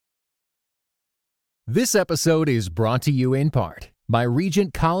This episode is brought to you in part by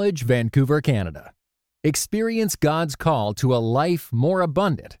Regent College, Vancouver, Canada. Experience God's call to a life more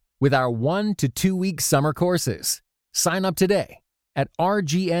abundant with our 1 to 2 week summer courses. Sign up today at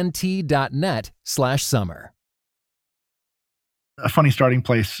rgnt.net/summer. A funny starting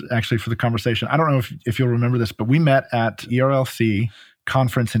place, actually, for the conversation. I don't know if you'll remember this, but we met at ERLC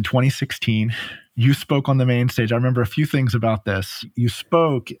conference in 2016. You spoke on the main stage. I remember a few things about this. You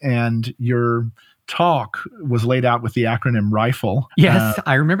spoke and your talk was laid out with the acronym RIFLE. Yes,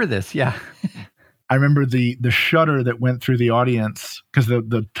 I remember this. Yeah. I remember the shudder that went through the audience because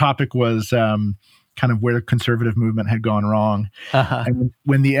the topic was kind of where the conservative movement had gone wrong. Uh-huh. And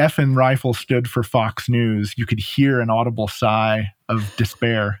when the F in RIFLE stood for Fox News, you could hear an audible sigh of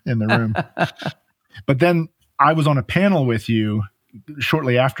despair in the room. But then I was on a panel with you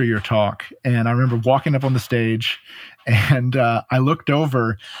shortly after your talk, and I remember walking up on the stage, and I looked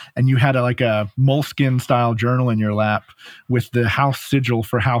over, and you had a moleskin style journal in your lap with the House sigil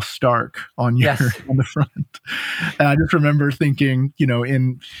for House Stark on your on the front. And I just remember thinking,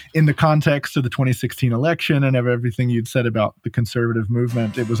 in the context of the 2016 election and of everything you'd said about the conservative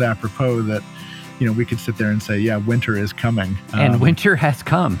movement, it was apropos that we could sit there and say, yeah, winter is coming, and winter has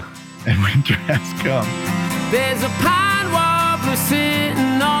come, and winter has come. There's a pine warbler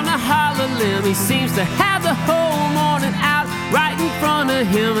sitting on a hollow limb. He seems to have the whole morning out right in front of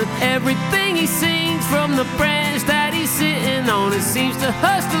him. And everything he sings from the branch that he's sitting on, it seems to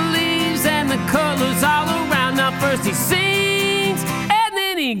hush the leaves and the colors all around. Now first he sings and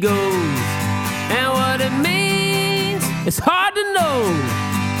then he goes, and what it means, it's hard to know.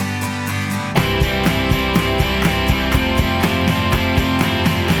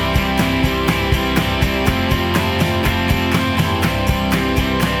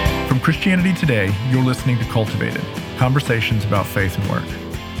 Christianity Today, you're listening to Cultivated, conversations about faith and work.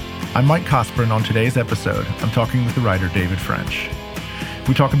 I'm Mike Cosper, and on today's episode, I'm talking with the writer David French.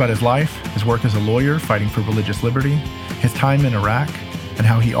 We talk about his life, his work as a lawyer fighting for religious liberty, his time in Iraq, and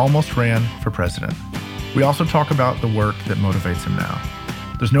how he almost ran for president. We also talk about the work that motivates him now.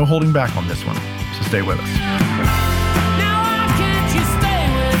 There's no holding back on this one, so stay with us.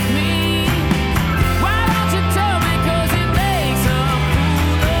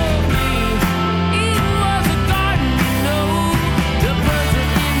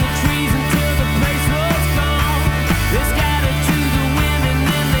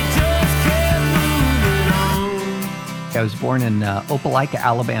 I was born in Opelika,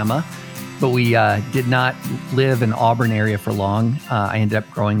 Alabama, but we did not live in Auburn area for long. I ended up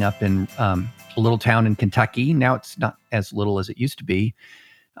growing up in a little town in Kentucky. Now it's not as little as it used to be,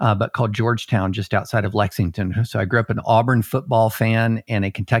 but called Georgetown, just outside of Lexington. So I grew up an Auburn football fan and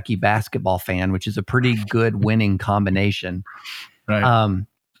a Kentucky basketball fan, which is a pretty good winning combination. Right.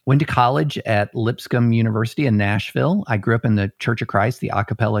 Went to college at Lipscomb University in Nashville. I grew up in the Church of Christ, the a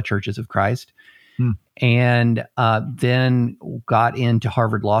cappella Churches of Christ. And then got into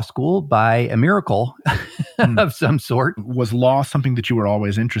Harvard Law School by a miracle of some sort. Was law something that you were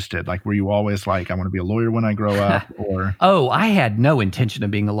always interested? Were you always I want to be a lawyer when I grow up? Or Oh, I had no intention of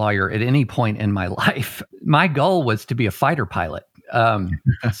being a lawyer at any point in my life. My goal was to be a fighter pilot.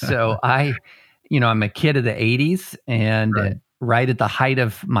 So I'm a kid of the 80s, and right at the height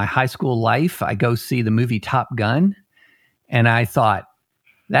of my high school life, I go see the movie Top Gun, and I thought,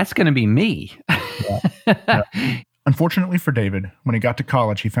 that's going to be me. Yeah. Unfortunately for David, when he got to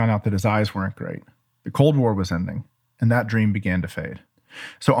college, he found out that his eyes weren't great. The Cold War was ending, and that dream began to fade.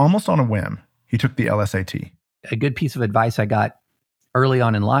 So almost on a whim, he took the LSAT. A good piece of advice I got early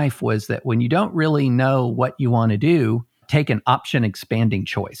on in life was that when you don't really know what you want to do, take an option expanding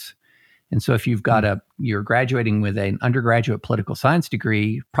choice. And so if you've got you're graduating with an undergraduate political science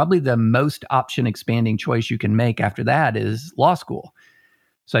degree, probably the most option expanding choice you can make after that is law school.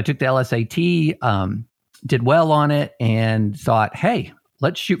 So I took the LSAT, did well on it, and thought, hey,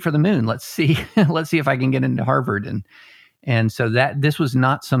 let's shoot for the moon. Let's see if I can get into Harvard. And so this was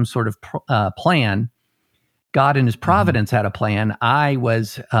not some sort of plan. God in his providence had a plan. I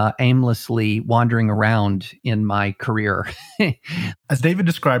was aimlessly wandering around in my career. As David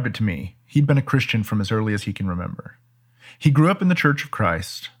described it to me, he'd been a Christian from as early as he can remember. He grew up in the Church of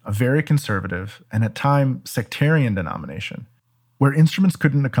Christ, a very conservative and at times sectarian denomination, where instruments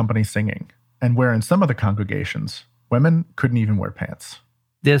couldn't accompany singing, and where in some of the congregations, women couldn't even wear pants.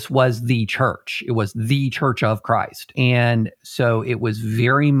 This was the church. It was the Church of Christ. And so it was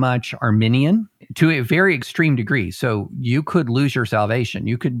very much Arminian to a very extreme degree. So you could lose your salvation.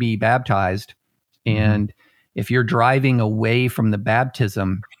 You could be baptized. And if you're driving away from the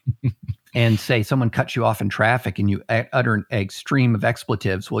baptism, and say someone cuts you off in traffic and you utter an extreme of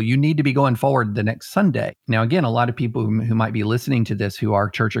expletives, well, you need to be going forward the next Sunday. Now, again, a lot of people who might be listening to this who are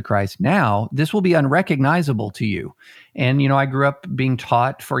Church of Christ now, this will be unrecognizable to you. And, I grew up being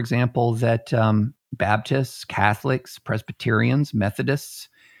taught, for example, that Baptists, Catholics, Presbyterians, Methodists,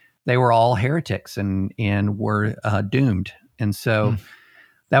 they were all heretics and were doomed. And so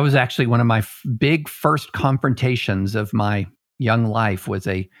that was actually one of my big first confrontations of my young life, was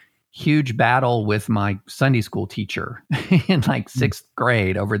a huge battle with my Sunday school teacher in like sixth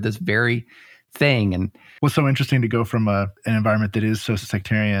grade over this very thing. And what's so interesting to go from an environment that is so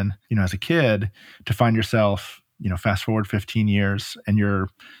sectarian, as a kid, to find yourself, fast forward 15 years and you're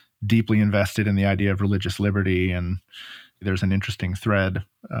deeply invested in the idea of religious liberty. And there's an interesting thread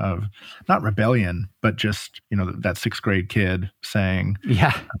of not rebellion, but just, that sixth grade kid saying,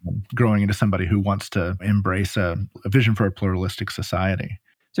 growing into somebody who wants to embrace a vision for a pluralistic society.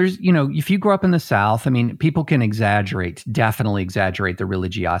 There's, if you grow up in the South, people can definitely exaggerate the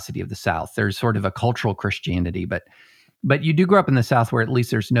religiosity of the South. There's sort of a cultural Christianity, but you do grow up in the South where at least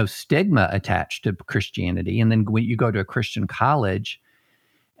there's no stigma attached to Christianity. And then when you go to a Christian college,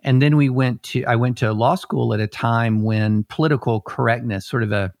 and then I went to law school at a time when political correctness, sort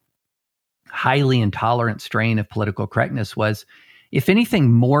of a highly intolerant strain of political correctness, was, if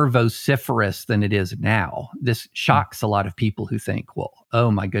anything, more vociferous than it is now. This shocks a lot of people who think, well,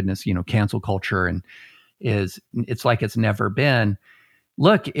 oh my goodness, cancel culture it's like it's never been.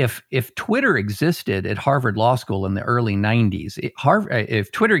 Look, if Twitter existed at Harvard Law School in the early 90s,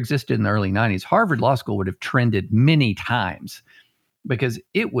 if Twitter existed in the early 90s, Harvard Law School would have trended many times, because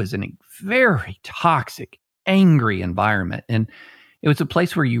it was a very toxic, angry environment. And it was a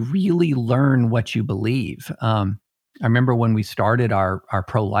place where you really learn what you believe. I remember when we started our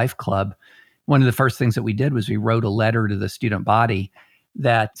pro-life club, one of the first things that we did was we wrote a letter to the student body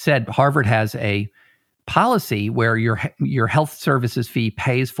that said Harvard has a policy where your health services fee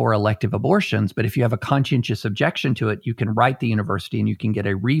pays for elective abortions, but if you have a conscientious objection to it, you can write the university and you can get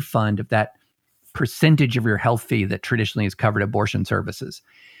a refund of that percentage of your health fee that traditionally has covered abortion services.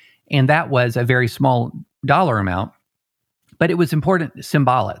 And that was a very small dollar amount, but it was important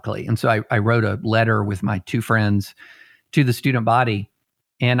symbolically. And so I wrote a letter with my two friends to the student body.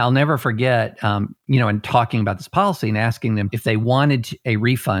 And I'll never forget, in talking about this policy and asking them if they wanted a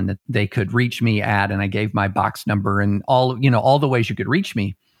refund, that they could reach me at, and I gave my box number and all the ways you could reach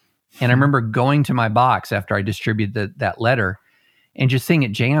me. And I remember going to my box after I distributed that letter and just seeing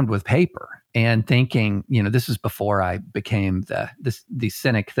it jammed with paper and thinking, this is before I became the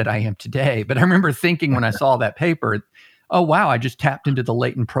cynic that I am today. But I remember thinking when I saw that paper, oh, wow, I just tapped into the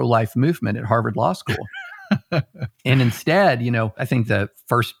latent pro-life movement at Harvard Law School. And instead, I think the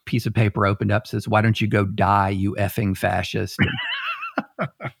first piece of paper opened up says, why don't you go die, you effing fascist?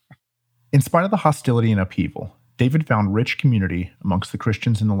 In spite of the hostility and upheaval, David found rich community amongst the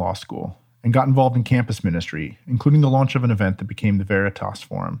Christians in the law school and got involved in campus ministry, including the launch of an event that became the Veritas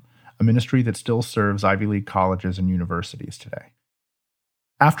Forum, a ministry that still serves Ivy League colleges and universities today.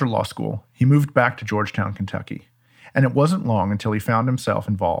 After law school, he moved back to Georgetown, Kentucky, and it wasn't long until he found himself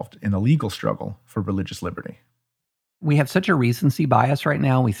involved in a legal struggle for religious liberty. We have such a recency bias right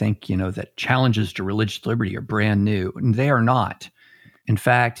now. We think, that challenges to religious liberty are brand new, and they are not. In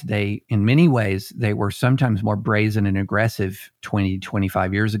fact, in many ways, they were sometimes more brazen and aggressive 20,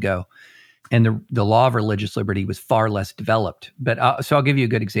 25 years ago. And the law of religious liberty was far less developed. But so I'll give you a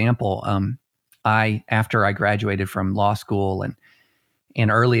good example. After I graduated from law school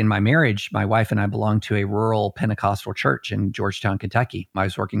and early in my marriage, my wife and I belonged to a rural Pentecostal church in Georgetown, Kentucky. I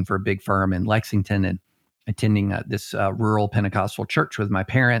was working for a big firm in Lexington and attending this rural Pentecostal church with my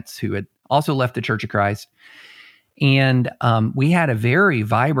parents, who had also left the Church of Christ. And we had a very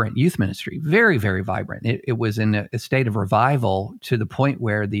vibrant youth ministry, very, very vibrant. It was in a state of revival to the point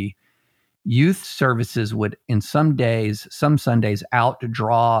where the youth services would, some Sundays,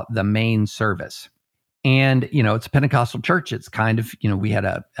 outdraw the main service. And, it's a Pentecostal church. It's kind of, we had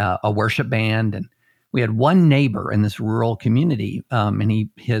a worship band, and we had one neighbor in this rural community. And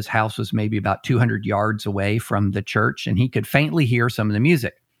his house was maybe about 200 yards away from the church, and he could faintly hear some of the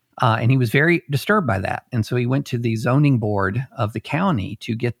music. And he was very disturbed by that. And so he went to the zoning board of the county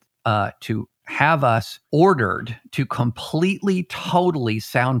to get, to have us ordered to completely, totally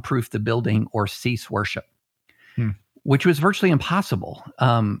soundproof the building or cease worship, which was virtually impossible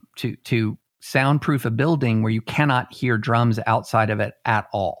to soundproof a building where you cannot hear drums outside of it at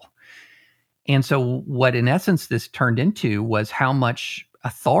all. And so what in essence this turned into was, how much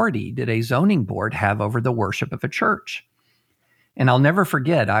authority did a zoning board have over the worship of a church? And I'll never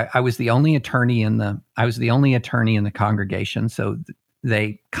forget, I was the only attorney in the congregation. So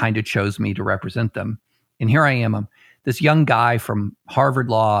they kind of chose me to represent them. And here I am, I'm this young guy from Harvard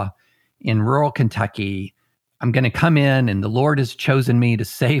Law in rural Kentucky. I'm going to come in and the Lord has chosen me to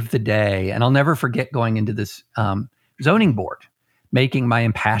save the day. And I'll never forget going into this zoning board, making my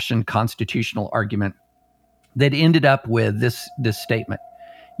impassioned constitutional argument that ended up with this statement: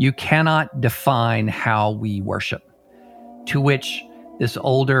 you cannot define how we worship. To which this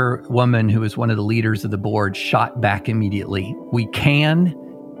older woman, who was one of the leaders of the board, shot back immediately: we can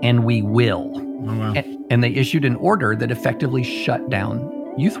and we will. Oh, wow. And they issued an order that effectively shut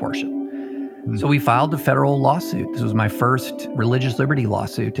down youth worship. So we filed a federal lawsuit. This was my first religious liberty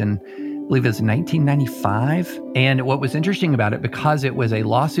lawsuit, and I believe it was 1995. And what was interesting about it, because it was a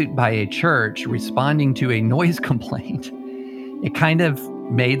lawsuit by a church responding to a noise complaint, it kind of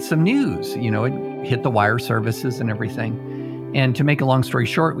made some news. It hit the wire services and everything. And to make a long story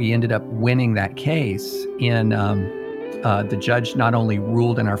short, we ended up winning that case. And the judge not only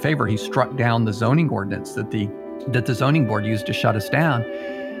ruled in our favor, he struck down the zoning ordinance that the zoning board used to shut us down.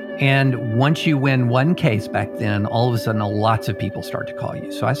 And once you win one case back then, all of a sudden, lots of people start to call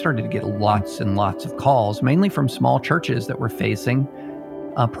you. So I started to get lots and lots of calls, mainly from small churches that were facing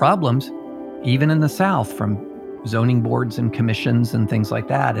problems, even in the South, from zoning boards and commissions and things like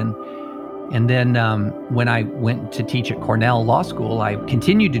that. And then when I went to teach at Cornell Law School, I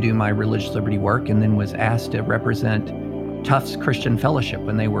continued to do my religious liberty work, and then was asked to represent Tufts Christian Fellowship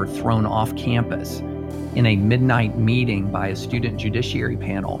when they were thrown off campus in a midnight meeting by a student judiciary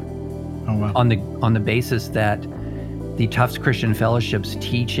panel. Oh, wow. On the basis that the Tufts Christian Fellowship's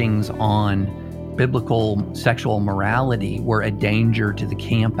teachings on biblical sexual morality were a danger to the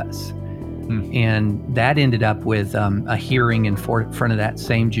campus. And that ended up with a hearing in front of that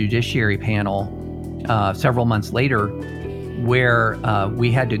same judiciary panel several months later, where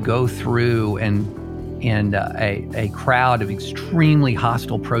we had to go through and a crowd of extremely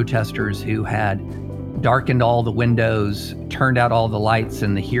hostile protesters who had darkened all the windows, turned out all the lights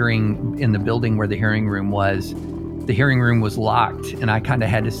in the building where the hearing room was. The hearing room was locked, and I kind of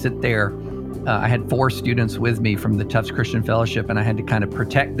had to sit there. I had 4 students with me from the Tufts Christian Fellowship, and I had to kind of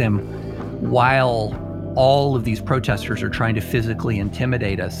protect them while all of these protesters are trying to physically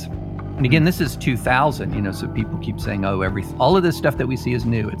intimidate us. And again, this is 2000, so people keep saying, oh, all of this stuff that we see is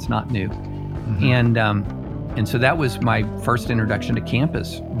new. It's not new. And so that was my first introduction to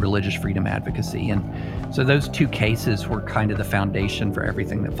campus religious freedom advocacy. And so those 2 cases were kind of the foundation for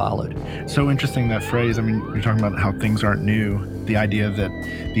everything that followed. So interesting, that phrase. I mean, you're talking about how things aren't new. The idea that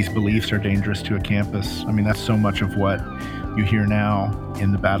these beliefs are dangerous to a campus. I mean, that's so much of what you hear now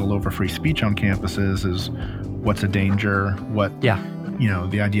in the battle over free speech on campuses is what's a danger,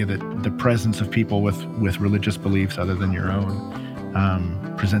 the idea that the presence of people with religious beliefs other than your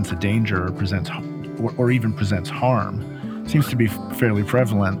own presents a danger or even presents harm. Seems to be fairly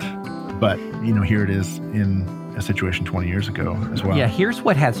prevalent, but here it is in a situation 20 years ago as well. Yeah, here's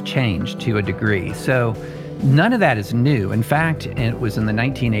what has changed to a degree. So none of that is new. In fact, it was in the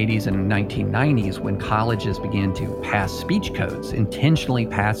 1980s and 1990s when colleges began to pass speech codes, intentionally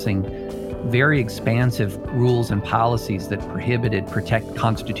passing very expansive rules and policies that prohibited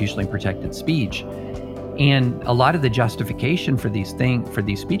constitutionally protected speech. And a lot of the justification for these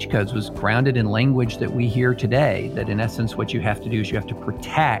speech codes was grounded in language that we hear today, that in essence what you have to do is you have to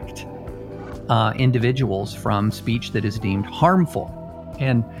protect individuals from speech that is deemed harmful.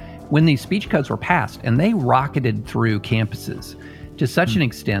 And when these speech codes were passed, and they rocketed through campuses to such an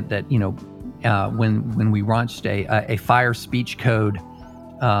extent that, when we launched a FIRE speech code,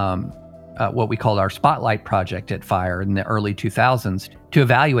 what we called our Spotlight project at FIRE in the early 2000s, to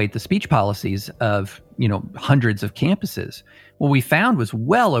evaluate the speech policies of, hundreds of campuses, what we found was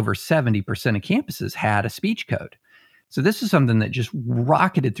well over 70% of campuses had a speech code. So this is something that just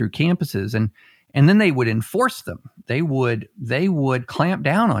rocketed through campuses, and then they would enforce them. They would clamp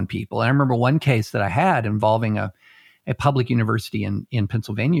down on people. And I remember one case that I had involving a public university in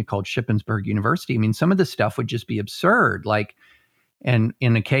Pennsylvania called Shippensburg University. I mean, some of the stuff would just be absurd. And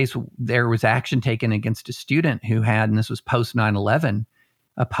in a case, there was action taken against a student who had, and this was post 9/11,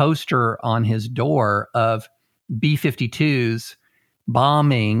 a poster on his door of B-52s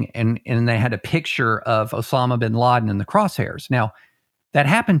bombing, and they had a picture of Osama bin Laden in the crosshairs. Now, that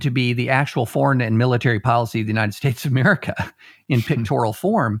happened to be the actual foreign and military policy of the United States of America in pictorial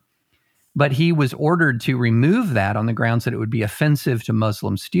form, but he was ordered to remove that on the grounds that it would be offensive to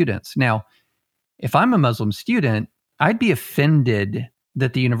Muslim students. Now, if I'm a Muslim student, I'd be offended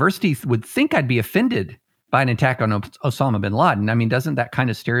that the university would think I'd be offended by an attack on Osama bin Laden. I mean, doesn't that kind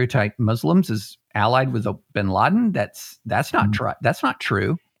of stereotype Muslims as allied with bin Laden? That's not true. That's not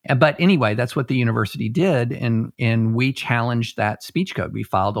true. But anyway, that's what the university did. And we challenged that speech code. We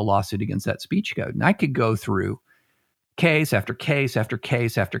filed a lawsuit against that speech code. And I could go through case after case after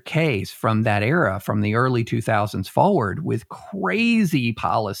case after case from that era, from the early 2000s forward, with crazy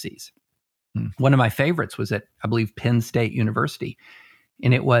policies. One of my favorites was at, I believe, Penn State University.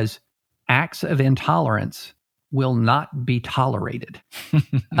 And it was acts of intolerance will not be tolerated.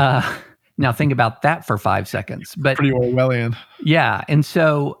 Now think about that for 5 seconds. But pretty Orwellian. Yeah. And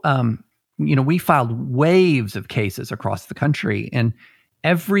so, we filed waves of cases across the country, and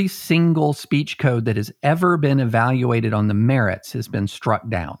every single speech code that has ever been evaluated on the merits has been struck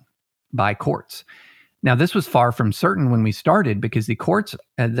down by courts. Now, this was far from certain when we started, because the courts,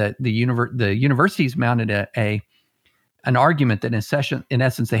 the universities mounted an argument that in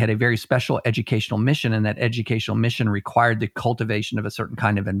essence, they had a very special educational mission, and that educational mission required the cultivation of a certain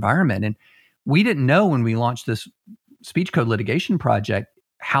kind of environment. And we didn't know when we launched this speech code litigation project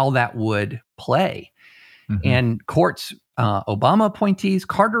how that would play. And courts, Obama appointees,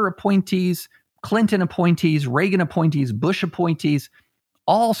 Carter appointees, Clinton appointees, Reagan appointees, Bush appointees,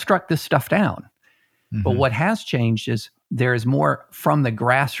 all struck this stuff down. But what has changed is there is more from the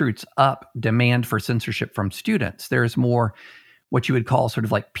grassroots up demand for censorship from students. There's more what you would call sort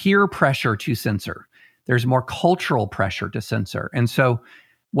of like peer pressure to censor. There's more cultural pressure to censor. And so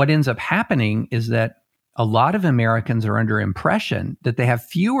what ends up happening is that a lot of Americans are under impression that they have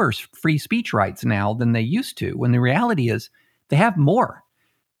fewer free speech rights now than they used to, when the reality is they have more.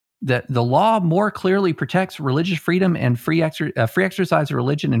 The law more clearly protects religious freedom and free exercise of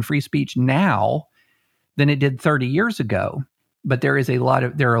religion and free speech now than it did 30 years ago. But there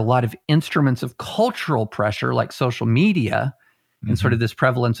are a lot of instruments of cultural pressure, like social media and sort of this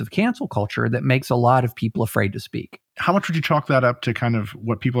prevalence of cancel culture, that makes a lot of people afraid to speak. How much would you chalk that up to kind of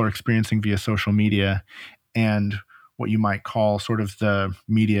what people are experiencing via social media and what you might call sort of the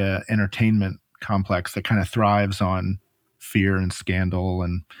media entertainment complex that kind of thrives on fear and scandal?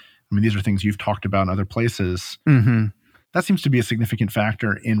 And I mean, these are things you've talked about in other places. That seems to be a significant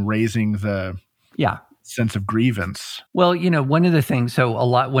factor in raising the sense of grievance. Well, one of the things, so a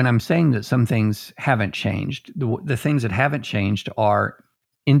lot, when I'm saying that some things haven't changed, the things that haven't changed are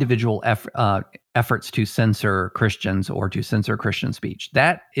individual efforts to censor Christians or to censor Christian speech.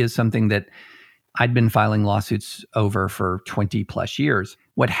 That is something that I'd been filing lawsuits over for 20 plus years.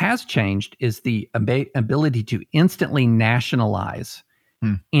 What has changed is the ability to instantly nationalize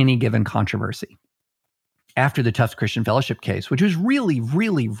any given controversy. After the Tufts Christian Fellowship case, which was really,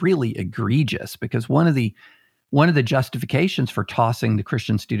 really, really egregious, because one of the justifications for tossing the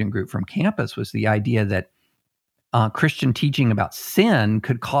Christian student group from campus was the idea that Christian teaching about sin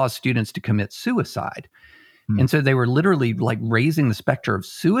could cause students to commit suicide. And so they were literally like raising the specter of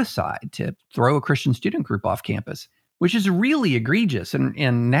suicide to throw a Christian student group off campus, which is really egregious.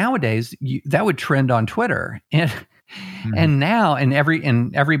 And nowadays that would trend on Twitter. And now, and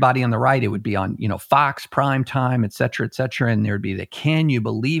everybody on the right, it would be on, Fox prime time, et cetera, and there'd be can you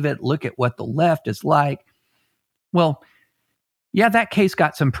believe it? Look at what the left is like. Well, yeah, that case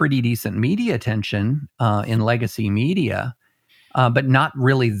got some pretty decent media attention in legacy media, but not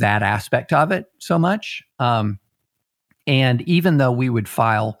really that aspect of it so much. And even though we would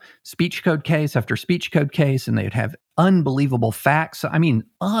file speech code case after speech code case, and they'd have unbelievable facts sometimes,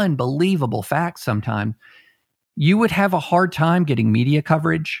 you would have a hard time getting media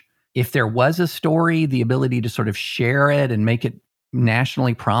coverage. If there was a story, the ability to sort of share it and make it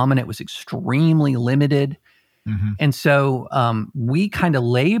nationally prominent was extremely limited. And so we kind of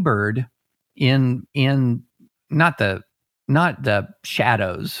labored in not the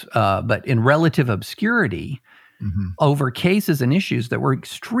shadows, but in relative obscurity over cases and issues that were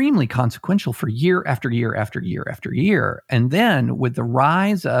extremely consequential for year after year after year after year. And then with the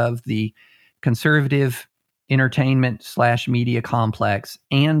rise of the conservative entertainment / media complex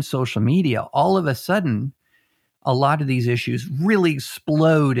and social media, all of a sudden, a lot of these issues really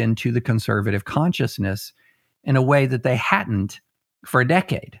explode into the conservative consciousness in a way that they hadn't for a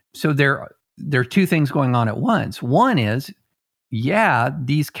decade. So there are two things going on at once. One is,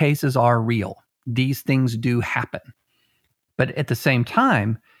 these cases are real. These things do happen. But at the same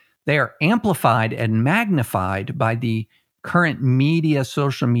time, they are amplified and magnified by the current media,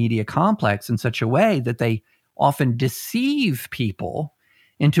 social media complex in such a way that they often deceive people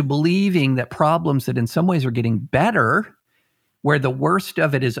into believing that problems that in some ways are getting better, where the worst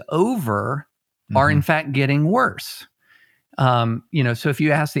of it is over, are in fact getting worse. So if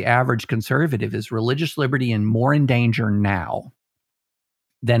you ask the average conservative, is religious liberty more in danger now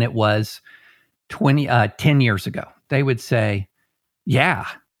than it was 10 years ago? They would say, yeah.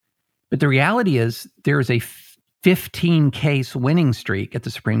 But the reality is there is 15 case winning streak at the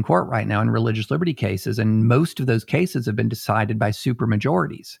Supreme Court right now in religious liberty cases. And most of those cases have been decided by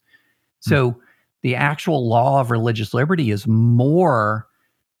supermajorities. So the actual law of religious liberty is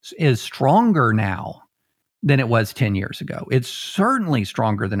stronger now than it was 10 years ago. It's certainly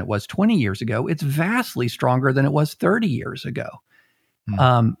stronger than it was 20 years ago. It's vastly stronger than it was 30 years ago.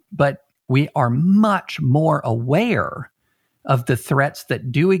 But we are much more aware of the threats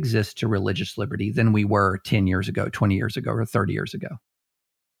that do exist to religious liberty than we were 10 years ago, 20 years ago, or 30 years ago.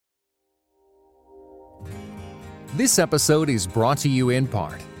 This episode is brought to you in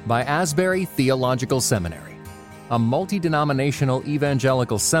part by Asbury Theological Seminary, a multi-denominational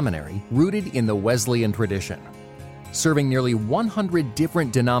evangelical seminary rooted in the Wesleyan tradition. Serving nearly 100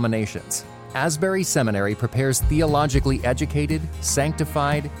 different denominations, Asbury Seminary prepares theologically educated,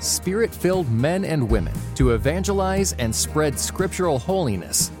 sanctified, spirit-filled men and women to evangelize and spread scriptural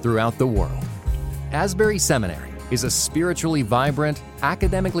holiness throughout the world. Asbury Seminary is a spiritually vibrant,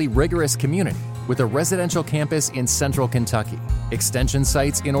 academically rigorous community with a residential campus in central Kentucky, extension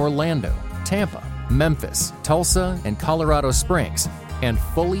sites in Orlando, Tampa, Memphis, Tulsa, and Colorado Springs, and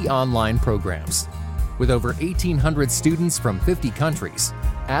fully online programs. With over 1,800 students from 50 countries,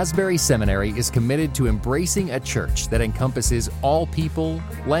 Asbury Seminary is committed to embracing a church that encompasses all people,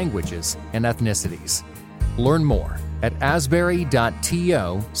 languages, and ethnicities. Learn more at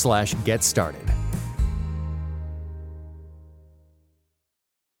asbury.to/getstarted.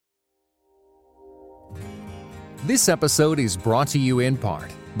 This episode is brought to you in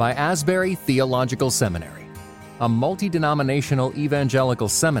part by Asbury Theological Seminary, a multi-denominational evangelical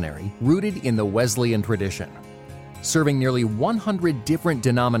seminary rooted in the Wesleyan tradition. Serving nearly 100 different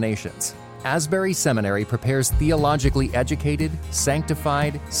denominations, Asbury Seminary prepares theologically educated,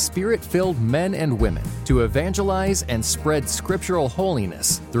 sanctified, spirit-filled men and women to evangelize and spread scriptural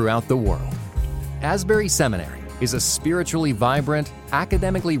holiness throughout the world. Asbury Seminary is a spiritually vibrant,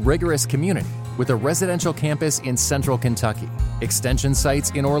 academically rigorous community with a residential campus in central Kentucky, extension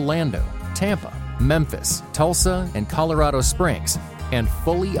sites in Orlando, Tampa, Memphis, Tulsa, and Colorado Springs, and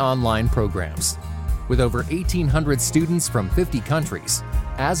fully online programs. With over 1,800 students from 50 countries,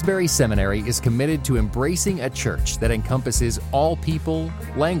 Asbury Seminary is committed to embracing a church that encompasses all people,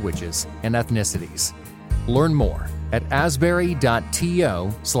 languages, and ethnicities. Learn more at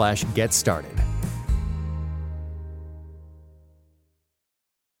asbury.to/getstarted.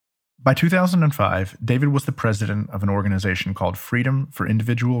 By 2005, David was the president of an organization called Freedom for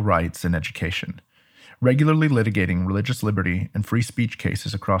Individual Rights in Education, regularly litigating religious liberty and free speech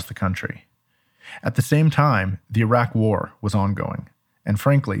cases across the country. At the same time, the Iraq War was ongoing, and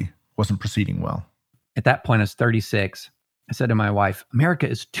frankly, wasn't proceeding well. At that point, I was 36. I said to my wife, America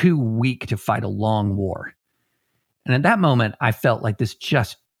is too weak to fight a long war. And at that moment, I felt like this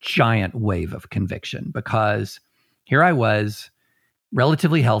just giant wave of conviction, because here I was,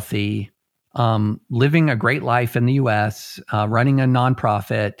 relatively healthy, living a great life in the U.S., running a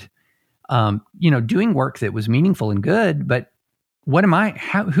nonprofit, doing work that was meaningful and good. But what am I?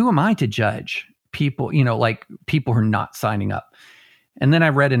 Who am I to judge people? Like people who are not signing up. And then I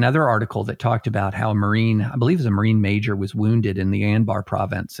read another article that talked about how I believe it was a Marine major, was wounded in the Anbar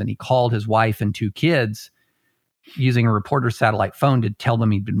province, and he called his wife and 2 kids using a reporter's satellite phone to tell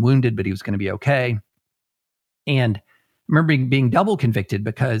them he'd been wounded, but he was going to be okay. And I remember being double convicted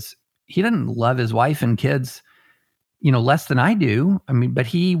because he didn't love his wife and kids, less than I do. I mean, but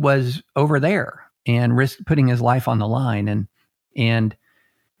he was over there and risked putting his life on the line. And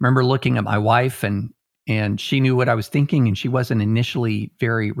remember looking at my wife, and she knew what I was thinking, and she wasn't initially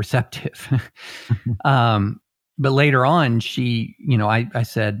very receptive. But later on, she, I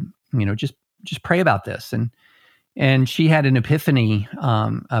said, just pray about this. And she had an epiphany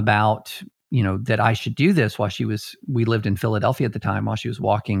about, that I should do this we lived in Philadelphia at the time, while she was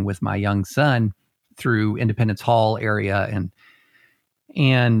walking with my young son through Independence Hall area.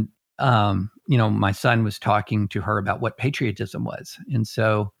 And my son was talking to her about what patriotism was. And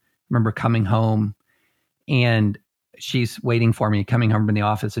so I remember coming home, and she's waiting for me, coming home from the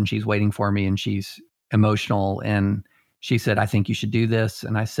office, and she's waiting for me, and she's emotional. And she said, I think you should do this.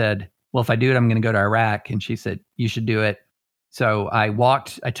 And I said, well, if I do it, I'm going to go to Iraq. And she said, you should do it. So I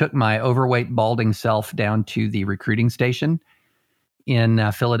took my overweight, balding self down to the recruiting station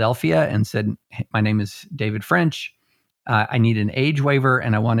in Philadelphia and said, hey, my name is David French. I need an age waiver,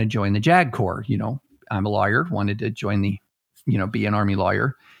 and I want to join the JAG Corps. I'm a lawyer, wanted to join be an Army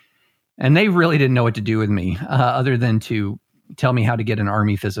lawyer. And they really didn't know what to do with me other than to tell me how to get an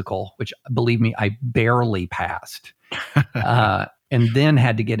Army physical, which, believe me, I barely passed. And then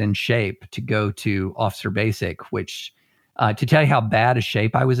had to get in shape to go to Officer Basic, which to tell you how bad a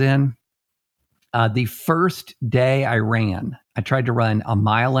shape I was in, The first day I ran, I tried to run 1.5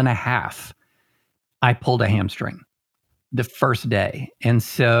 miles. I pulled a hamstring the first day. And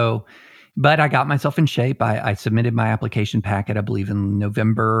so, but I got myself in shape. I submitted my application packet, I believe in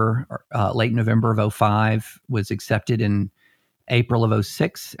November, late November of 2005, was accepted in April of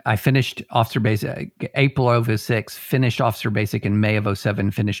 2006. I finished officer basic, April of 2006, finished officer basic in May of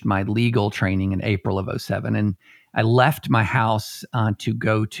 2007, finished my legal training in April of 2007. And I left my house to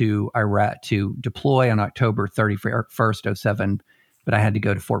go to Iraq to deploy on October 31st, 2007, but I had to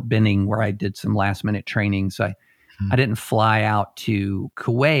go to Fort Benning where I did some last minute training. So I didn't fly out to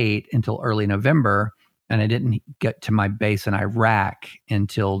Kuwait until early November, and I didn't get to my base in Iraq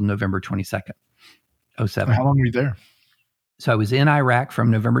until November 22nd, 2007. How long were you there? So I was in Iraq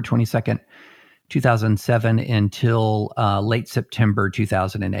from November 22nd, 2007 until late September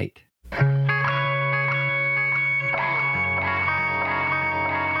 2008.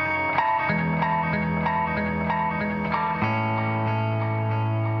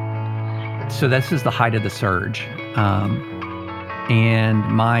 So this is the height of the surge. And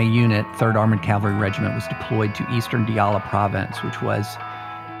my unit, 3rd Armored Cavalry Regiment, was deployed to Eastern Diyala Province, which was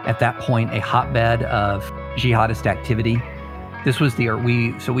at that point a hotbed of jihadist activity. This was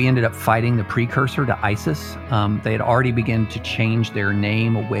we ended up fighting the precursor to ISIS. They had already begun to change their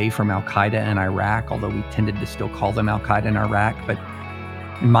name away from Al-Qaeda in Iraq, although we tended to still call them Al-Qaeda in Iraq. But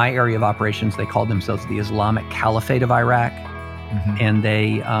in my area of operations, they called themselves the Islamic Caliphate of Iraq. Mm-hmm. And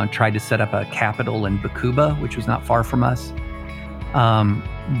they tried to set up a capital in Bakuba, which was not far from us.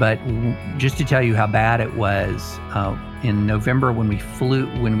 But just to tell you how bad it was, in November when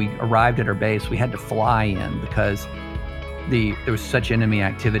we arrived at our base, we had to fly in because there was such enemy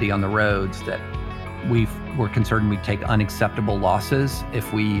activity on the roads that we were concerned we'd take unacceptable losses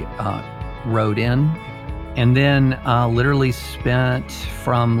if we rode in. And then literally spent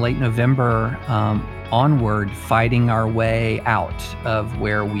from late November onward fighting our way out of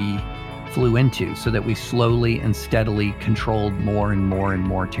where we flew into, so that we slowly and steadily controlled more and more and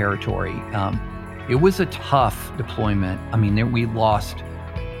more territory. It was a tough deployment. I mean, we lost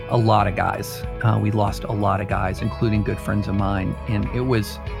a lot of guys. Including good friends of mine. And it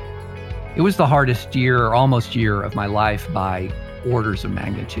was the hardest almost year of my life by orders of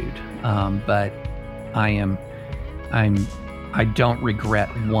magnitude. But I don't regret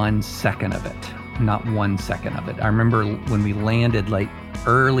 1 second of it. Not 1 second of it. I remember when we landed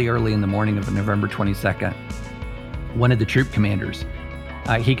early in the morning of November 22nd, one of the troop commanders,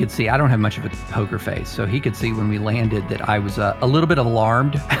 he could see, I don't have much of a poker face, so he could see when we landed that I was a little bit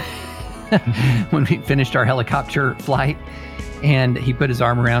alarmed when we finished our helicopter flight. And he put his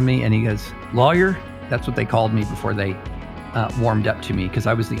arm around me and he goes, "Lawyer," that's what they called me before they warmed up to me, because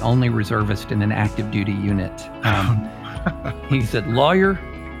I was the only reservist in an active duty unit. He said, "Lawyer,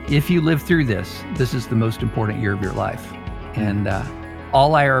 if you live through this is the most important year of your life." And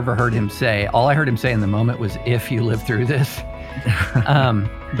all I heard him say in the moment was, "If you live through this."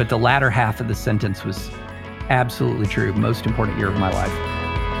 But the latter half of the sentence was absolutely true. Most important year of my life.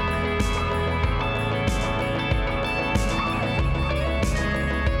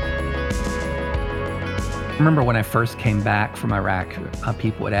 I remember when I first came back from Iraq,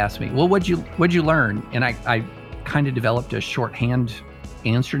 people would ask me, "Well, what'd you learn?" And I kind of developed a shorthand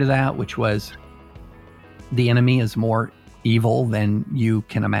answer to that, which was, the enemy is more evil than you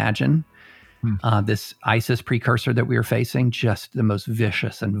can imagine. This ISIS precursor that we were facing, just the most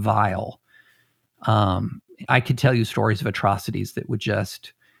vicious and vile. I could tell you stories of atrocities that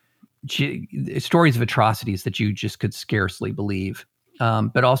you just could scarcely believe.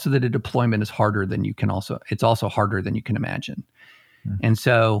 But also that a deployment is harder than you can imagine. And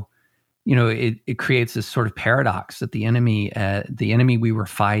so, it creates this sort of paradox that the enemy we were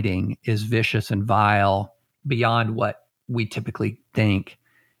fighting is vicious and vile beyond what we typically think.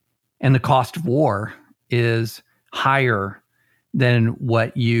 And the cost of war is higher than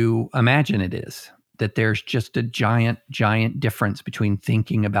what you imagine it is. That there's just a giant, giant difference between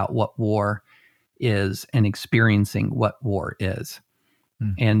thinking about what war is and experiencing what war is.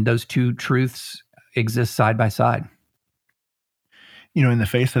 And those two truths exist side by side. In the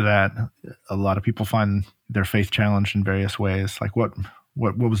face of that, a lot of people find their faith challenged in various ways. Like what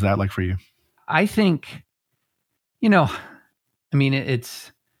was that like for you? I think,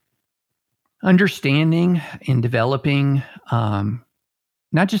 it's understanding and developing,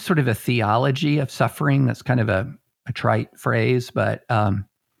 not just sort of a theology of suffering. That's kind of a trite phrase, but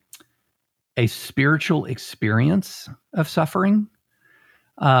a spiritual experience of suffering.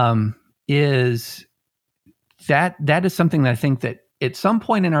 Is something that I think that at some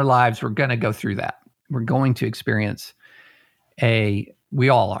point in our lives, we're going to go through that. We're going to experience a We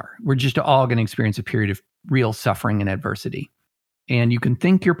all are. We're just all going to experience a period of real suffering and adversity. And you can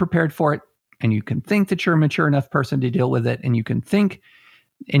think you're prepared for it, and you can think that you're a mature enough person to deal with it, and you can think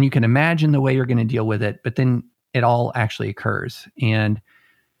and you can imagine the way you're going to deal with it, but then it all actually occurs. And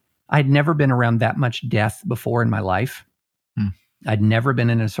I'd never been around that much death before in my life. I'd never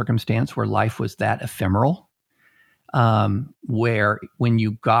been in a circumstance where life was that ephemeral, where when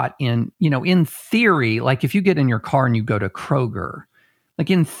you got in, in theory, like if you get in your car and you go to Kroger,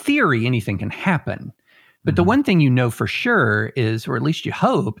 like in theory, anything can happen. But the one thing you know for sure is, or at least you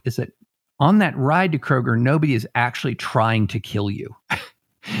hope, is that on that ride to Kroger, nobody is actually trying to kill you.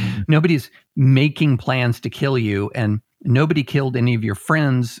 Nobody's making plans to kill you, and nobody killed any of your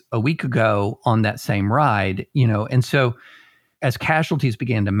friends a week ago on that same ride, And so as casualties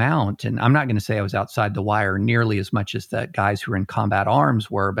began to mount, and I'm not going to say I was outside the wire nearly as much as the guys who were in combat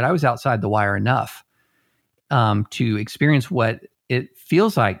arms were, but I was outside the wire enough to experience what it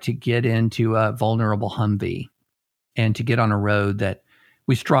feels like to get into a vulnerable Humvee and to get on a road that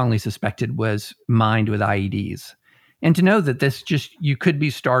we strongly suspected was mined with IEDs. And to know that you could be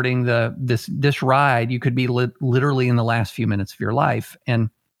starting this ride, you could be literally in the last few minutes of your life.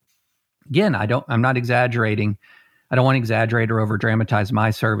 And again, I'm not exaggerating. I don't want to exaggerate or over dramatize my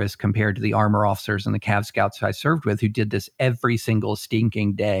service compared to the armor officers and the Cav Scouts I served with, who did this every single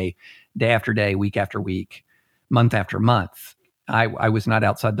stinking day, day after day, week after week, month after month. I was not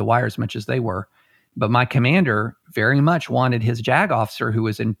outside the wire as much as they were, but my commander very much wanted his JAG officer, who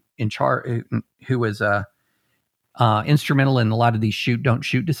was in charge, who was instrumental in a lot of these shoot, don't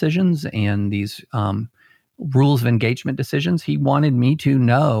shoot decisions and these rules of engagement decisions. He wanted me to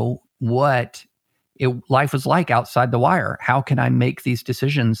know what life was like outside the wire. How can I make these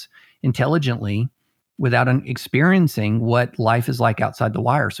decisions intelligently without experiencing what life is like outside the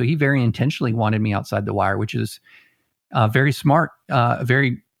wire? So he very intentionally wanted me outside the wire, which is very smart.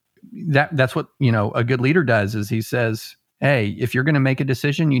 That's what, a good leader does, is he says, hey, if you're going to make a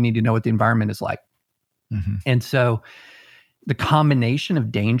decision, you need to know what the environment is like. Mm-hmm. And so the combination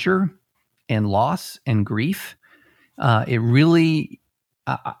of danger and loss and grief, it really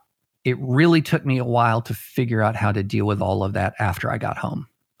took me a while to figure out how to deal with all of that after I got home.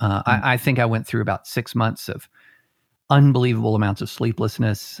 I think I went through about 6 months of unbelievable amounts of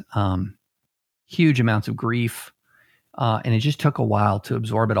sleeplessness, huge amounts of grief. And it just took a while to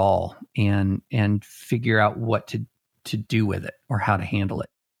absorb it all and figure out what to do with it or how to handle it.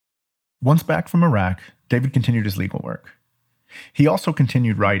 Once back from Iraq, David continued his legal work. He also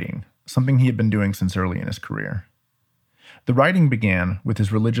continued writing, something he had been doing since early in his career. The writing began with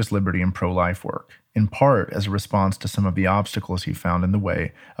his religious liberty and pro-life work, in part as a response to some of the obstacles he found in the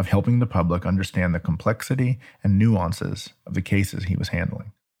way of helping the public understand the complexity and nuances of the cases he was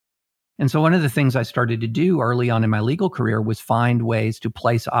handling. And so one of the things I started to do early on in my legal career was find ways to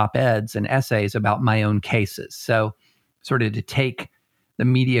place op-eds and essays about my own cases. So sort of to take the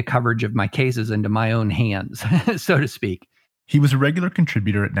media coverage of my cases into my own hands, so to speak. He was a regular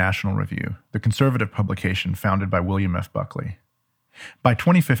contributor at National Review, the conservative publication founded by William F. Buckley. By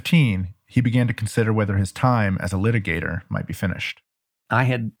 2015, he began to consider whether his time as a litigator might be finished. I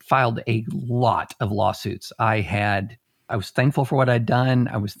had filed a lot of lawsuits. I was thankful for what I'd done.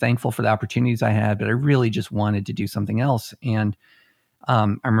 I was thankful for the opportunities I had, but I really just wanted to do something else. And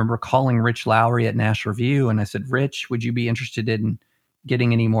I remember calling Rich Lowry at National Review, and I said, Rich, would you be interested in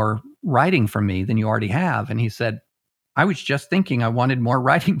getting any more writing from me than you already have? And he said, I was just thinking I wanted more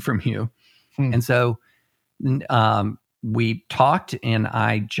writing from you. And so we talked, and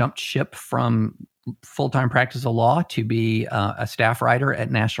I jumped ship from full-time practice of law to be a staff writer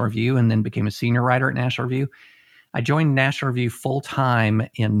at National Review, and then became a senior writer at National Review. I joined National Review full-time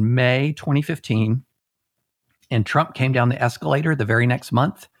in May 2015, and Trump came down the escalator the very next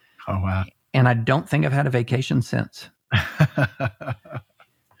month. Oh, wow. And I don't think I've had a vacation since.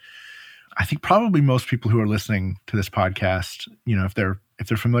 I think probably most people who are listening to this podcast, if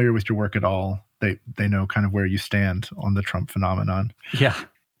they're familiar with your work at all, they know kind of where you stand on the Trump phenomenon. Yeah.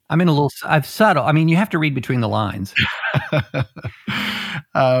 I've subtle. I mean, you have to read between the lines.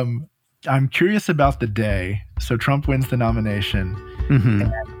 I'm curious about the day. So Trump wins the nomination. Mm-hmm.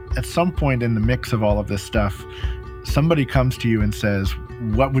 And at some point in the mix of all of this stuff, somebody comes to you and says,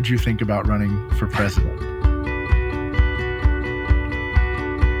 what would you think about running for president?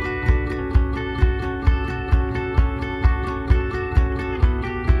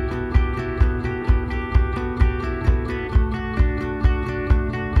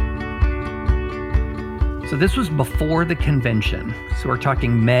 So this was before the convention. So we're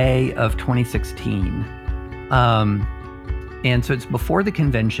talking May of 2016. And so it's before the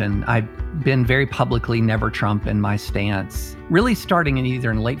convention. I been very publicly never Trump in my stance, really starting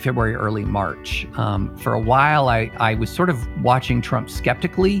in late February, early March. For a while, I was sort of watching Trump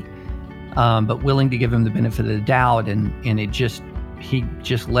skeptically, but willing to give him the benefit of the doubt. And he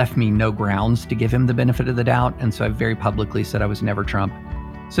just left me no grounds to give him the benefit of the doubt. And so I very publicly said I was never Trump.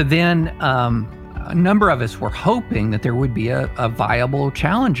 So then a number of us were hoping that there would be a viable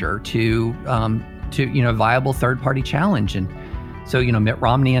challenger to a viable third-party challenge. And so, Mitt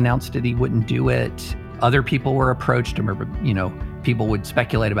Romney announced that he wouldn't do it. Other people were approached. I remember, people would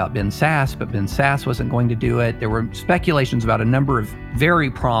speculate about Ben Sasse, but Ben Sasse wasn't going to do it. There were speculations about a number of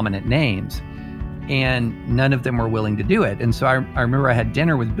very prominent names, and none of them were willing to do it. And so I remember I had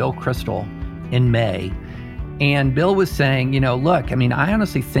dinner with Bill Kristol in May, and Bill was saying, look, I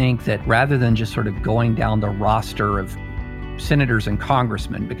honestly think that rather than just sort of going down the roster of senators and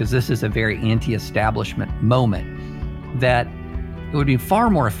congressmen, because this is a very anti-establishment moment, that it would be far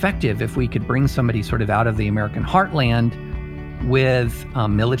more effective if we could bring somebody sort of out of the American heartland with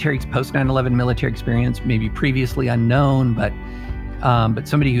post 9/11 military experience, maybe previously unknown, but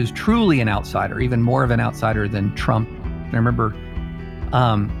somebody who's truly an outsider, even more of an outsider than Trump. And I remember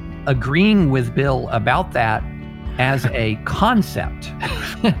agreeing with Bill about that as a concept,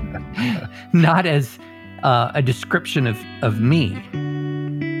 not as a description of me.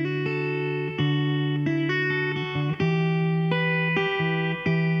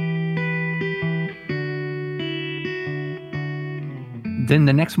 Then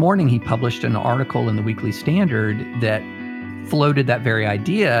the next morning, he published an article in the Weekly Standard that floated that very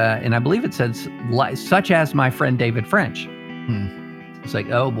idea. And I believe it says, such as my friend David French. It's like,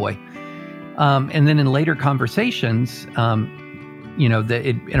 oh boy. And then in later conversations,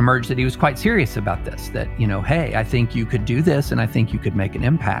 it emerged that he was quite serious about this, that, hey, I think you could do this and I think you could make an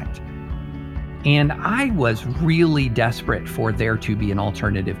impact. And I was really desperate for there to be an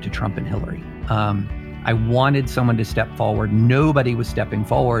alternative to Trump and Hillary. I wanted someone to step forward. Nobody was stepping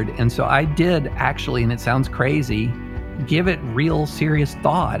forward. And so I did actually, and it sounds crazy, give it real serious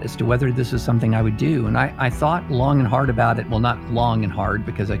thought as to whether this is something I would do. And I thought long and hard about it. Well, not long and hard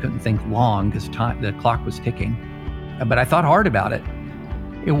because I couldn't think long because the clock was ticking. But I thought hard about it.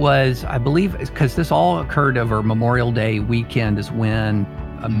 It was, I believe, because this all occurred over Memorial Day weekend is when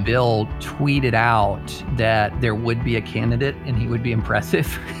Bill tweeted out that there would be a candidate and he would be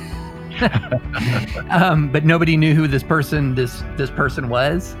impressive. But nobody knew who this person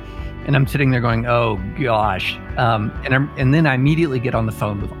was. And I'm sitting there going, oh gosh. And then I immediately get on the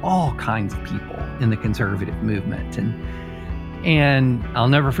phone with all kinds of people in the conservative movement. And I'll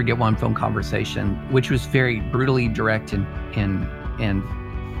never forget one phone conversation, which was very brutally direct and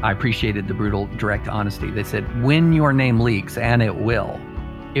I appreciated the brutal, direct honesty. They said, when your name leaks, and it will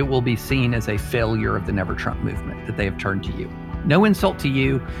be seen as a failure of the Never Trump movement, that they have turned to you. No insult to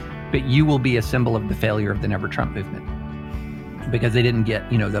you, but you will be a symbol of the failure of the Never Trump movement because they didn't get,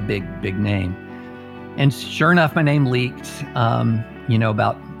 the big name. And sure enough, my name leaked,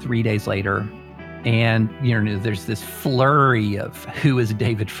 about 3 days later. And, there's this flurry of who is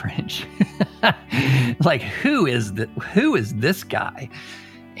David French? Like, who is this guy?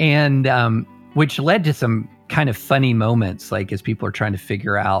 And which led to some kind of funny moments, like as people are trying to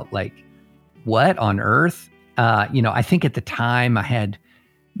figure out, like, what on earth? I think at the time I had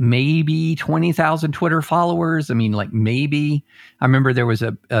maybe 20,000 Twitter followers. Maybe. I remember there was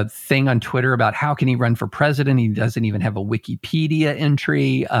a thing on Twitter about how can he run for president? He doesn't even have a Wikipedia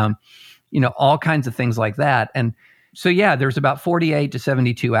entry. All kinds of things like that. And so, yeah, there's about 48 to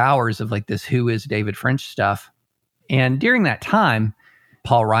 72 hours of like this who is David French stuff. And during that time,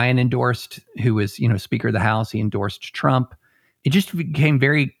 Paul Ryan endorsed, who was, Speaker of the House, he endorsed Trump. It just became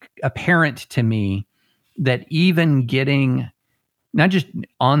very apparent to me that even getting, not just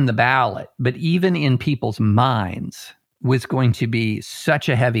on the ballot, but even in people's minds was going to be such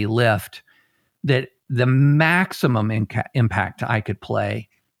a heavy lift that the maximum impact I could play,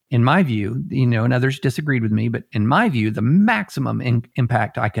 in my view, and others disagreed with me, but in my view, the maximum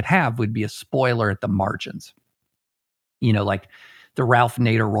impact I could have would be a spoiler at the margins. Like the Ralph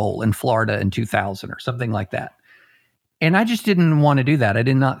Nader role in Florida in 2000 or something like that. And I just didn't want to do that. I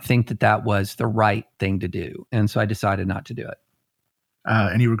did not think that was the right thing to do. And so I decided not to do it.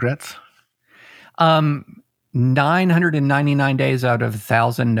 Any regrets? 999 days out of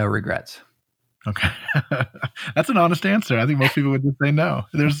 1,000, no regrets. Okay. That's an honest answer. I think most people would just say no.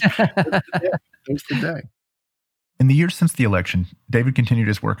 There's the day. In the years since the election, David continued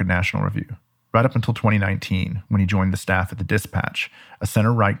his work at National Review, right up until 2019, when he joined the staff at The Dispatch, a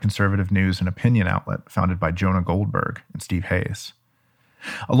center-right conservative news and opinion outlet founded by Jonah Goldberg and Steve Hayes.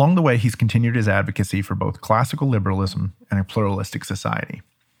 Along the way, he's continued his advocacy for both classical liberalism and a pluralistic society.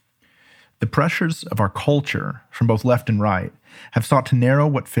 The pressures of our culture, from both left and right, have sought to narrow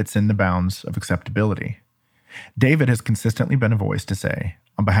what fits in the bounds of acceptability. David has consistently been a voice to say,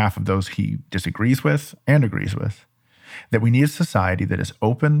 on behalf of those he disagrees with and agrees with, that we need a society that is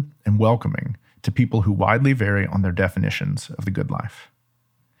open and welcoming to people who widely vary on their definitions of the good life.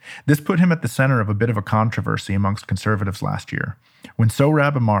 This put him at the center of a bit of a controversy amongst conservatives last year, when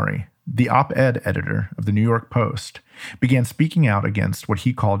Sohrab Ahmari, the op-ed editor of the New York Post, began speaking out against what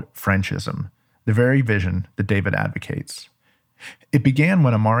he called Frenchism, the very vision that David advocates. It began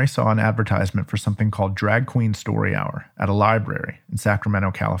when Ahmari saw an advertisement for something called Drag Queen Story Hour at a library in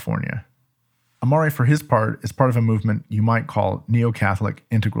Sacramento, California. Ahmari, for his part, is part of a movement you might call Neo-Catholic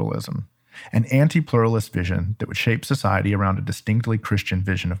integralism, an anti-pluralist vision that would shape society around a distinctly Christian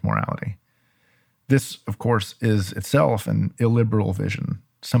vision of morality. This, of course, is itself an illiberal vision,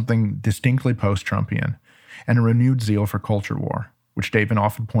 something distinctly post-Trumpian, and a renewed zeal for culture war, which David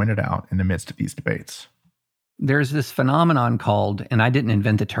often pointed out in the midst of these debates. There's this phenomenon called, and I didn't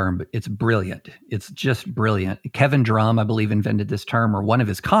invent the term, but it's brilliant. It's just brilliant. Kevin Drum, I believe, invented this term, or one of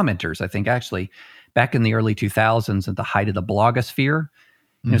his commenters, I think, actually, back in the early 2000s at the height of the blogosphere.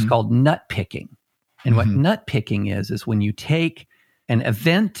 Mm-hmm. It's called nut picking. And what nut picking is when you take an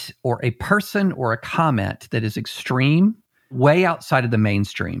event or a person or a comment that is extreme, way outside of the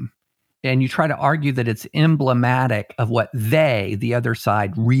mainstream, and you try to argue that it's emblematic of what they, the other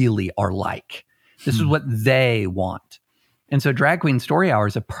side, really are like. This is what they want. And so Drag Queen Story Hour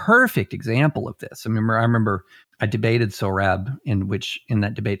is a perfect example of this. I remember I debated Sohrab, in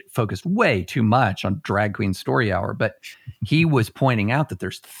that debate focused way too much on Drag Queen Story Hour, but he was pointing out that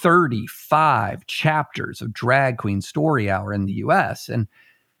there's 35 chapters of Drag Queen Story Hour in the US. And,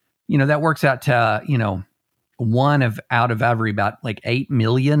 that works out to, one out of every about 8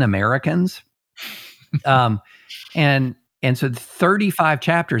 million Americans. And so 35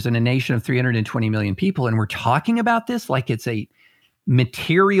 chapters in a nation of 320 million people. And we're talking about this like it's a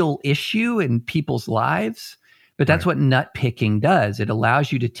material issue in people's lives. But that's what nut picking does. It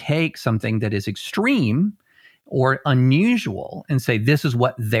allows you to take something that is extreme or unusual and say, this is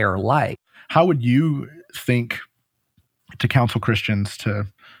what they're like. How would you think to counsel Christians to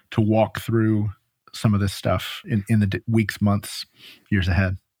walk through some of this stuff in the weeks, months, years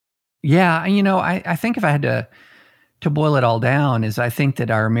ahead? Yeah, I think if I had to boil it all down, is I think that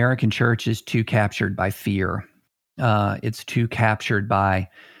our American church is too captured by fear. It's too captured by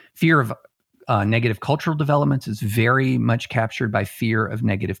fear of negative cultural developments. It's very much captured by fear of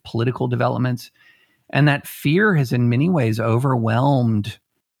negative political developments. And that fear has in many ways overwhelmed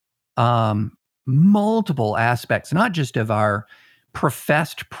multiple aspects, not just of our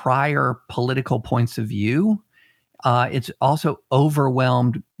professed prior political points of view. It's also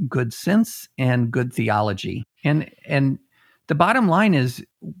overwhelmed good sense and good theology. And the bottom line is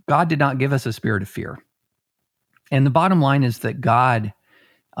God did not give us a spirit of fear. And the bottom line is that God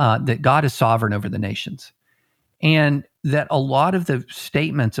is sovereign over the nations. And that a lot of the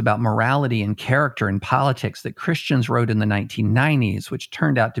statements about morality and character and politics that Christians wrote in the 1990s, which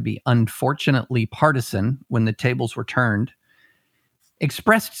turned out to be unfortunately partisan when the tables were turned,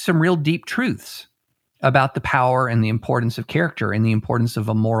 expressed some real deep truths about the power and the importance of character and the importance of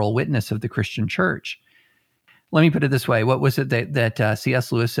a moral witness of the Christian church. Let me put it this way. What was it that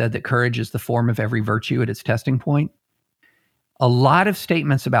C.S. Lewis said, that courage is the form of every virtue at its testing point? A lot of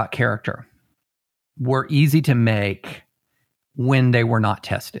statements about character were easy to make when they were not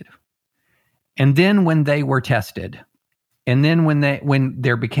tested. And then when they were tested, and then when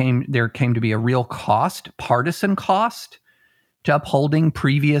there came to be a real cost, partisan cost, to upholding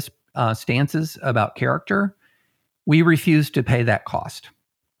previous stances about character, we refused to pay that cost.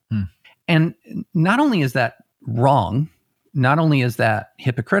 And not only is that wrong, not only is that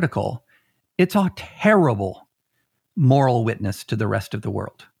hypocritical, it's a terrible moral witness to the rest of the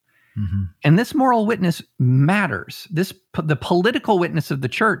world. Mm-hmm. And this moral witness matters. The political witness of the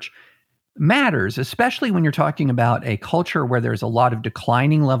church matters, especially when you're talking about a culture where there's a lot of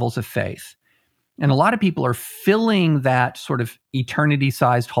declining levels of faith. And a lot of people are filling that sort of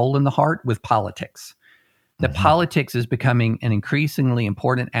eternity-sized hole in the heart with politics. That politics is becoming an increasingly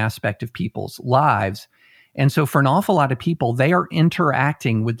important aspect of people's lives. And so for an awful lot of people, they are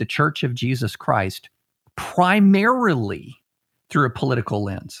interacting with the Church of Jesus Christ primarily through a political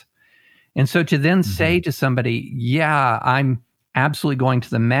lens. And so to then say to somebody, yeah, I'm absolutely going to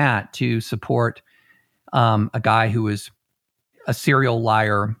the mat to support a guy who is a serial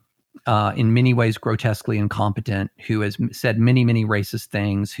liar, in many ways grotesquely incompetent, who has said many, many racist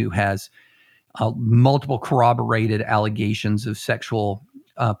things, who has multiple corroborated allegations of sexual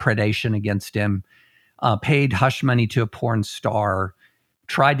predation against him, paid hush money to a porn star,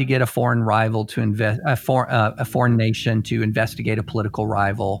 tried to get a foreign rival to a foreign nation to investigate a political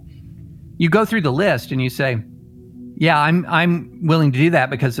rival. You go through the list and you say, yeah, I'm willing to do that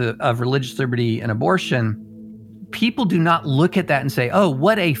because of religious liberty and abortion. People do not look at that and say, oh,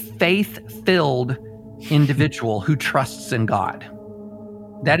 what a faith-filled individual who trusts in God.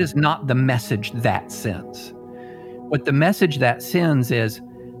 That is not the message that sends. What the message that sends is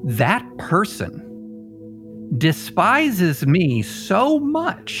that person despises me so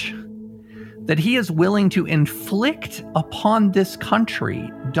much that he is willing to inflict upon this country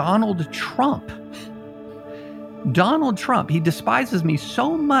Donald Trump. Donald Trump, he despises me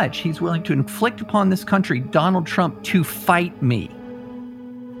so much, he's willing to inflict upon this country Donald Trump to fight me.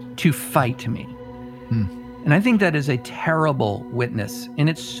 To fight me. And I think that is a terrible witness. And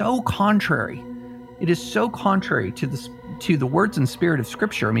it's so contrary. It is so contrary to the words and spirit of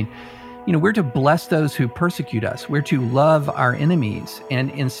Scripture. I mean, we're to bless those who persecute us. We're to love our enemies. And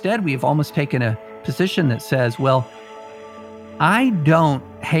instead, we've almost taken a position that says, well, I don't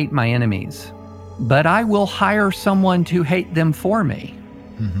hate my enemies, but I will hire someone to hate them for me.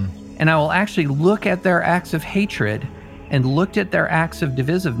 Mm-hmm. And I will actually look at their acts of hatred and look at their acts of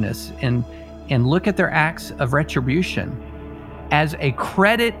divisiveness and look at their acts of retribution as a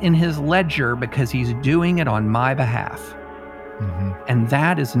credit in his ledger because he's doing it on my behalf. Mm-hmm. And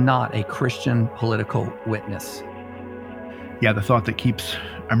that is not a Christian political witness. Yeah, the thought that keeps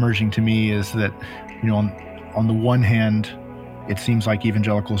emerging to me is that, on the one hand, it seems like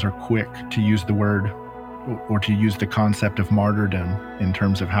evangelicals are quick to use the word or to use the concept of martyrdom in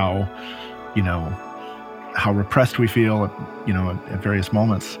terms of how repressed we feel at various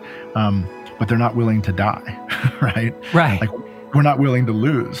moments. But they're not willing to die, right? Right. Like, we're not willing to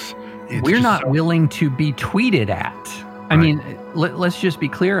lose. We're not willing to be tweeted at. I mean, let's just be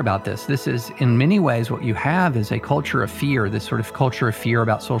clear about this. This is, in many ways, what you have is a culture of fear, this sort of culture of fear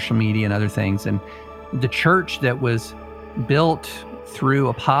about social media and other things. And the church that was built through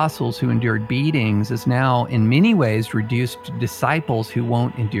apostles who endured beatings is now, in many ways, reduced to disciples who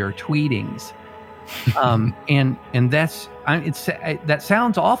won't endure tweetings. And that's, that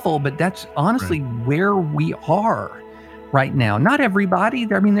sounds awful, but that's honestly where we are right now. Not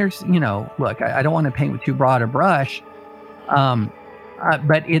everybody. I mean, there's, look, I don't want to paint with too broad a brush.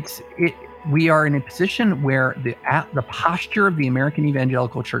 But we are in a position where the posture of the American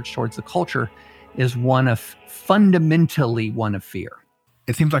evangelical church towards the culture is fundamentally one of fear.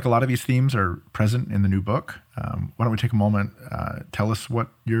 It seems like a lot of these themes are present in the new book. Why don't we take a moment, tell us what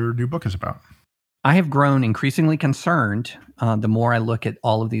your new book is about? I have grown increasingly concerned, the more I look at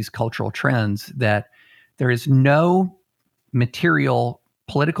all of these cultural trends, that there is no material,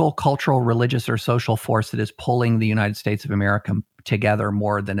 political, cultural, religious, or social force that is pulling the United States of America together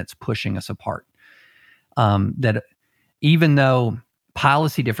more than it's pushing us apart. That even though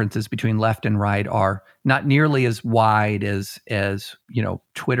policy differences between left and right are not nearly as wide as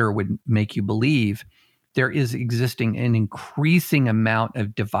Twitter would make you believe, there is existing an increasing amount of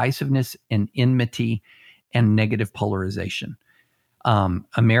divisiveness and enmity and negative polarization.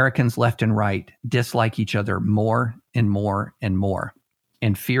 Americans left and right dislike each other more and more and more,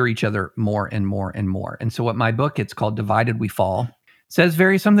 and fear each other more and more and more. And so what my book, it's called Divided We Fall, says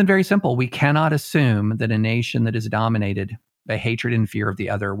something very simple. We cannot assume that a nation that is dominated by hatred and fear of the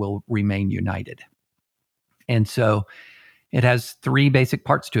other will remain united. And so it has three basic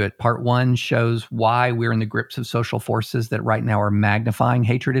parts to it. Part one shows why we're in the grips of social forces that right now are magnifying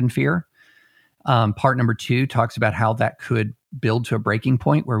hatred and fear. Part number two talks about how that could build to a breaking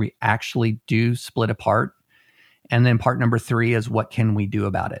point where we actually do split apart. And then part number three is what can we do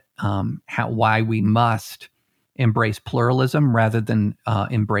about it? Why we must embrace pluralism rather than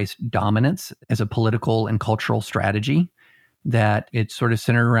embrace dominance as a political and cultural strategy. That it sort of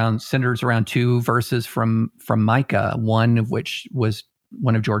centers around two verses from Micah, one of which was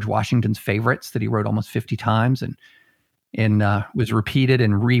one of George Washington's favorites that he wrote almost 50 times and was repeated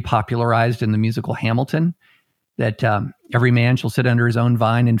and repopularized in the musical Hamilton, that every man shall sit under his own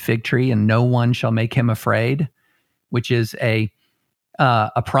vine and fig tree and no one shall make him afraid, which is a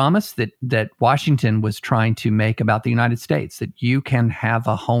promise that Washington was trying to make about the United States, that you can have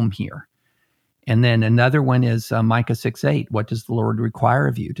a home here. And then another one is Micah 6:8. What does the Lord require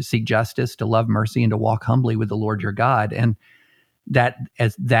of you? To seek justice, to love mercy, and to walk humbly with the Lord your God. And that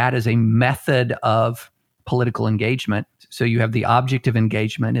is a method of political engagement. So you have the object of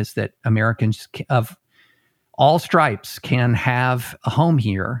engagement is that Americans of all stripes can have a home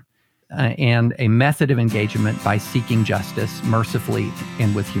here, and a method of engagement by seeking justice mercifully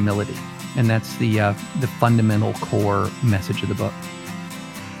and with humility. And that's the fundamental core message of the book.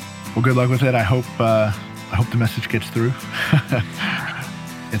 Well, good luck with it. I hope the message gets through.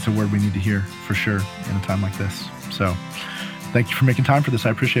 it's a word we need to hear for sure in a time like this. So thank you for making time for this. I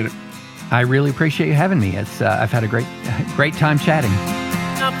appreciate it. I really appreciate you having me. It's I've had a great time chatting.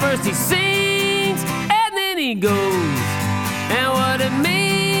 Now first he sings and then he goes, and what it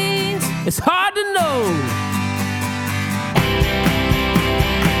means it's hard to know.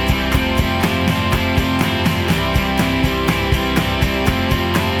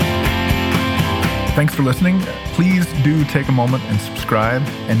 Thanks for listening. Please do take a moment and subscribe,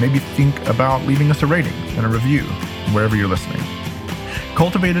 and maybe think about leaving us a rating and a review wherever you're listening.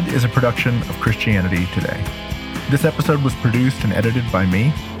 Cultivated is a production of Christianity Today. This episode was produced and edited by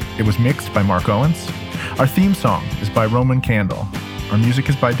me. It was mixed by Mark Owens. Our theme song is by Roman Candle. Our music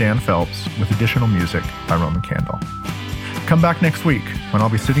is by Dan Phelps, with additional music by Roman Candle. Come back next week when I'll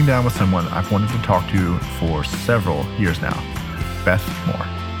be sitting down with someone I've wanted to talk to for several years now, Beth Moore.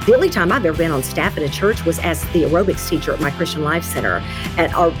 The only time I've ever been on staff at a church was as the aerobics teacher at my Christian Life Center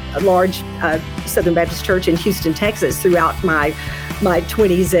at our large Southern Baptist church in Houston, Texas, throughout my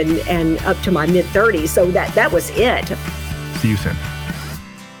 20s and up to my mid-30s. So that was it. See you soon.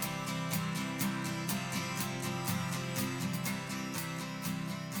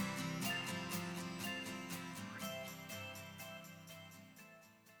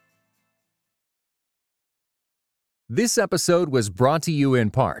 This episode was brought to you in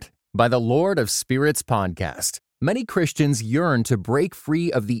part by the Lord of Spirits podcast. Many Christians yearn to break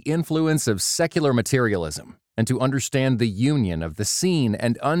free of the influence of secular materialism and to understand the union of the seen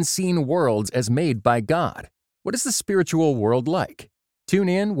and unseen worlds as made by God. What is the spiritual world like? Tune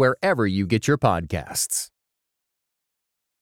in wherever you get your podcasts.